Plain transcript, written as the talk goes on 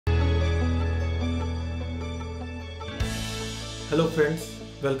Hello friends,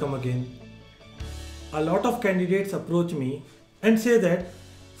 welcome again. A lot of candidates approach me and say that,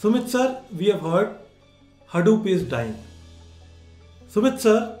 Sumit Sir, we have heard Hadoop is dying. Sumit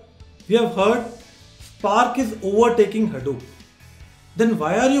Sir, we have heard Spark is overtaking Hadoop. Then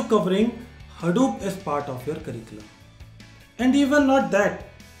why are you covering Hadoop as part of your curriculum? And even not that,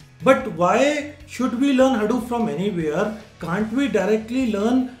 but why should we learn Hadoop from anywhere? Can't we directly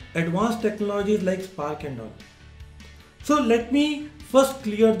learn advanced technologies like Spark and all? So let me first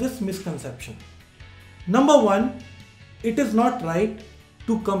clear this misconception. Number one, it is not right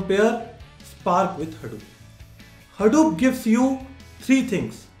to compare Spark with Hadoop. Hadoop gives you three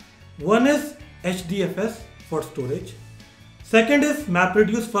things. One is HDFS for storage. Second is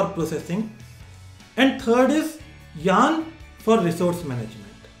MapReduce for processing. And third is Yarn for resource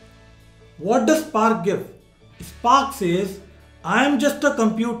management. What does Spark give? Spark says, I am just a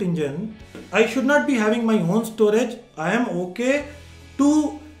compute engine. I should not be having my own storage. I am okay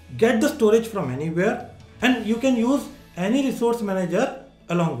to get the storage from anywhere, and you can use any resource manager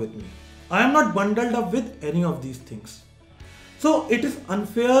along with me. I am not bundled up with any of these things. So it is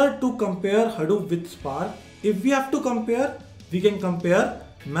unfair to compare Hadoop with Spark. If we have to compare, we can compare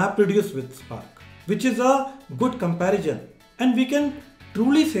MapReduce with Spark, which is a good comparison. And we can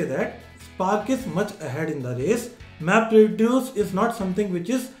truly say that Spark is much ahead in the race. MapReduce is not something which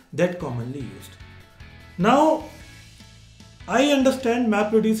is that commonly used. Now, I understand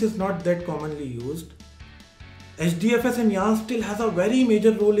MapReduce is not that commonly used. HDFS and Yarn still has a very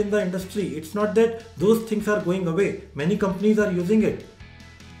major role in the industry. It's not that those things are going away. Many companies are using it.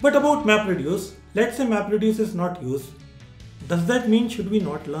 But about MapReduce, let's say MapReduce is not used. Does that mean should we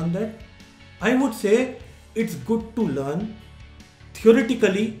not learn that? I would say it's good to learn.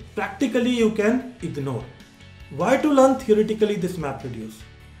 Theoretically, practically you can ignore. Why to learn theoretically this MapReduce?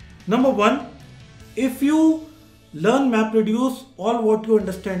 Number one, if you learn MapReduce, all what you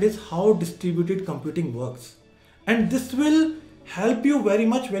understand is how distributed computing works. And this will help you very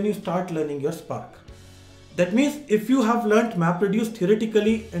much when you start learning your Spark. That means if you have learned MapReduce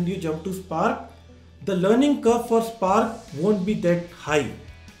theoretically and you jump to Spark, the learning curve for Spark won't be that high.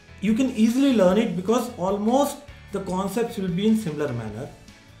 You can easily learn it because almost the concepts will be in similar manner.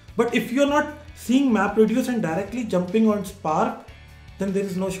 But if you're not seeing MapReduce and directly jumping on Spark, then there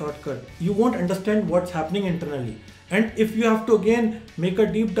is no shortcut. You won't understand what's happening internally. And if you have to again make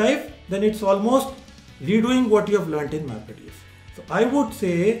a deep dive, then it's almost redoing what you have learned in MapReduce. So I would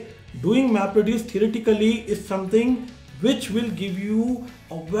say doing MapReduce theoretically is something which will give you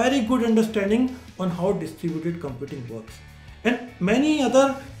a very good understanding on how distributed computing works. And many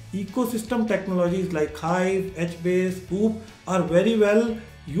other ecosystem technologies like Hive, HBase, 𝗏 are very well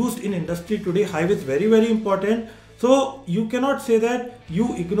used in industry today. Hive is very, very important. So you cannot say that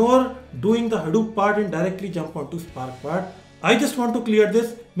you ignore doing the Hadoop part and directly jump onto Spark part. I just want to clear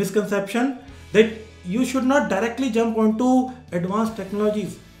this misconception that you should not directly jump onto advanced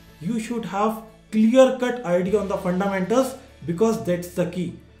technologies. You should have clear-cut idea on the fundamentals because that's the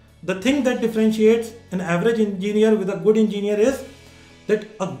key. The thing that differentiates an average engineer with a good engineer is that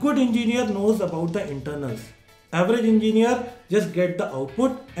a good engineer knows about the internals. Average engineer just get the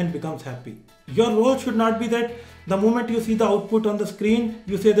output and becomes happy. Your role should not be that the moment you see the output on the screen,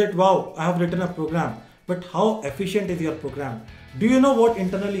 you say that, wow, I have written a program. But how efficient is your program? Do you know what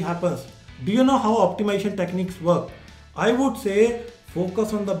internally happens? Do you know how optimization techniques work? I would say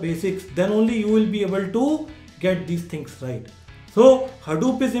focus on the basics, then only you will be able to get these things right. So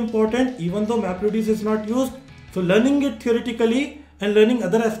Hadoop is important even though MapReduce is not used. So learning it theoretically and learning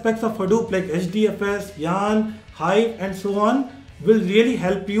other aspects of Hadoop like HDFS, Yarn, Hive and so on will really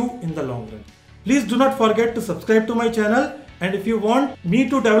help you in the long run. Please do not forget to subscribe to my channel, and if you want me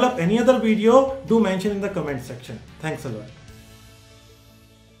to develop any other video, do mention in the comment section. Thanks a lot.